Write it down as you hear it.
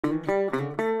Hi,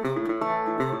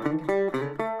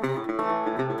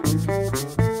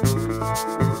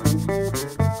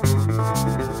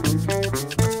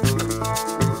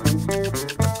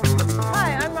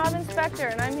 I'm Robin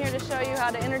Spector, and I'm here to show you how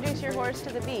to introduce your horse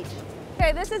to the beach.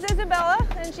 Okay, this is Isabella,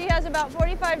 and she has about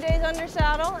 45 days under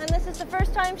saddle, and this is the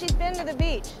first time she's been to the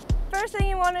beach. First thing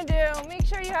you want to do, make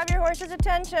sure you have your horse's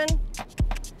attention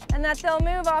and that they'll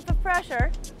move off of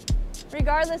pressure,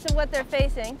 regardless of what they're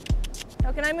facing.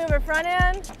 So can I move her front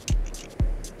end,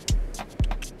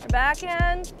 her back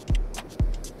end?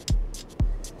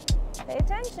 Pay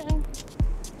attention.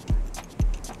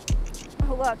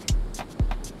 Oh, look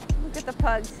at the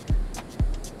pugs.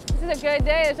 This is a good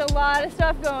day. There's a lot of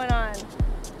stuff going on.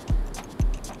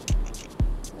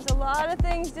 There's a lot of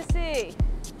things to see.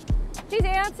 She's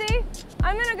antsy.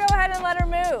 I'm gonna go ahead and let her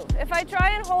move. If I try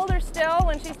and hold her still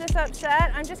when she's this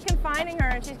upset, I'm just confining her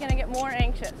and she's gonna get more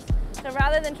anxious. So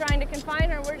rather than trying to confine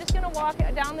her, we're just gonna walk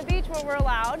down the beach where we're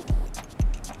allowed.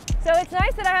 So it's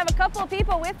nice that I have a couple of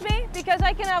people with me because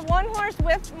I can have one horse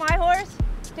with my horse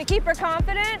to keep her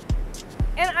confident,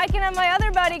 and I can have my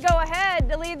other buddy go ahead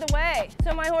to lead the way.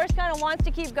 So my horse kind of wants to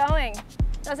keep going,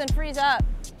 doesn't freeze up.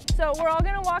 So we're all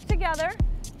gonna walk together.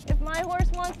 If my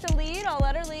horse wants to lead, I'll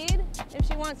let her lead. If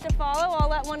she wants to follow, I'll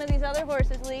let one of these other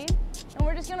horses lead. And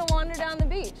we're just gonna wander down the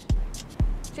beach.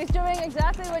 She's doing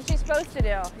exactly what she's supposed to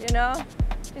do, you know?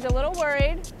 She's a little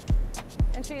worried,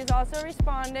 and she is also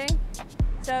responding.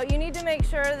 So you need to make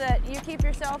sure that you keep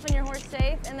yourself and your horse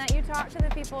safe and that you talk to the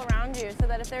people around you so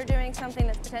that if they're doing something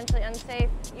that's potentially unsafe,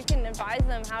 you can advise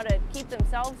them how to keep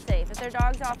themselves safe. If their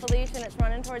dog's off a leash and it's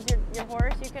running towards your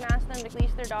horse, you can ask them to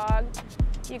leash their dog.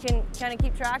 You can kind of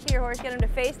keep track of your horse, get them to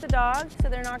face the dog so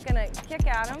they're not going to kick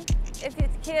at them. If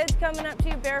it's kids coming up to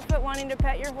you barefoot wanting to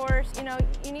pet your horse, you know,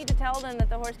 you need to tell them that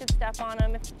the horse could step on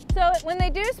them. So when they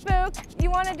do spook, you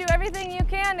want to do everything you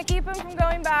can to keep them from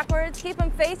going backwards, keep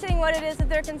them facing what it is that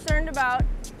they're concerned about.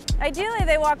 Ideally,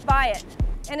 they walk by it.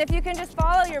 And if you can just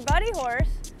follow your buddy horse,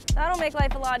 that'll make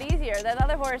life a lot easier. That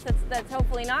other horse that's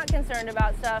hopefully not concerned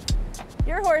about stuff,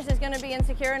 your horse is going to be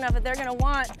insecure enough that they're going to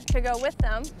want to go with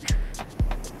them.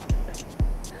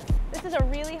 This is a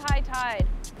really high tide.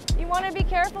 You want to be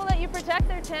careful that you protect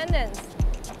their tendons.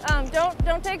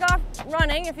 Don't take off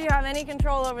running if you have any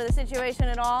control over the situation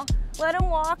at all. Let them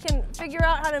walk and figure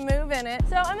out how to move in it.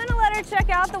 So I'm going to let her check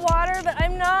out the water, but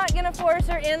I'm not going to force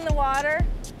her in the water.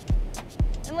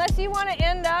 Unless you want to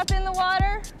end up in the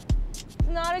water, it's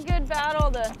not a good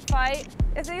battle to fight.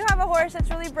 If you have a horse that's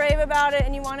really brave about it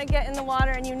and you want to get in the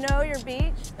water and you know your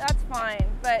beach, that's fine.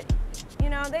 But you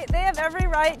know, they have every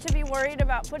right to be worried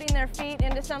about putting their feet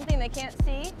into something they can't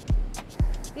see.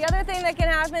 The other thing that can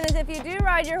happen is if you do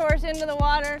ride your horse into the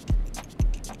water,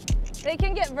 they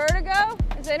can get vertigo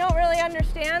because they don't really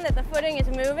understand that the footing is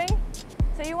moving.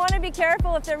 So you want to be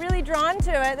careful if they're really drawn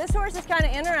to it. This horse is kind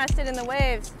of interested in the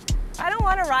waves. I don't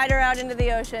want to ride her out into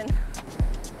the ocean.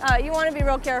 You want to be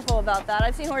real careful about that.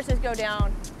 I've seen horses go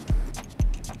down.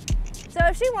 So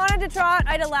if she wanted to trot,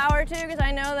 I'd allow her to because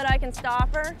I know that I can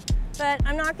stop her. But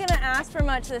I'm not going to ask for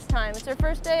much this time. It's her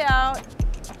first day out,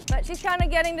 but she's kind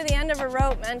of getting to the end of her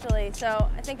rope mentally. So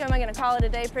I think I'm going to call it a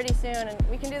day pretty soon, and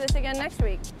we can do this again next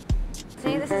week.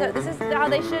 See, this is how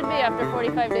they should be after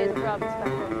 45 days of Robin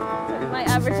Spector. So my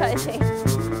advertising.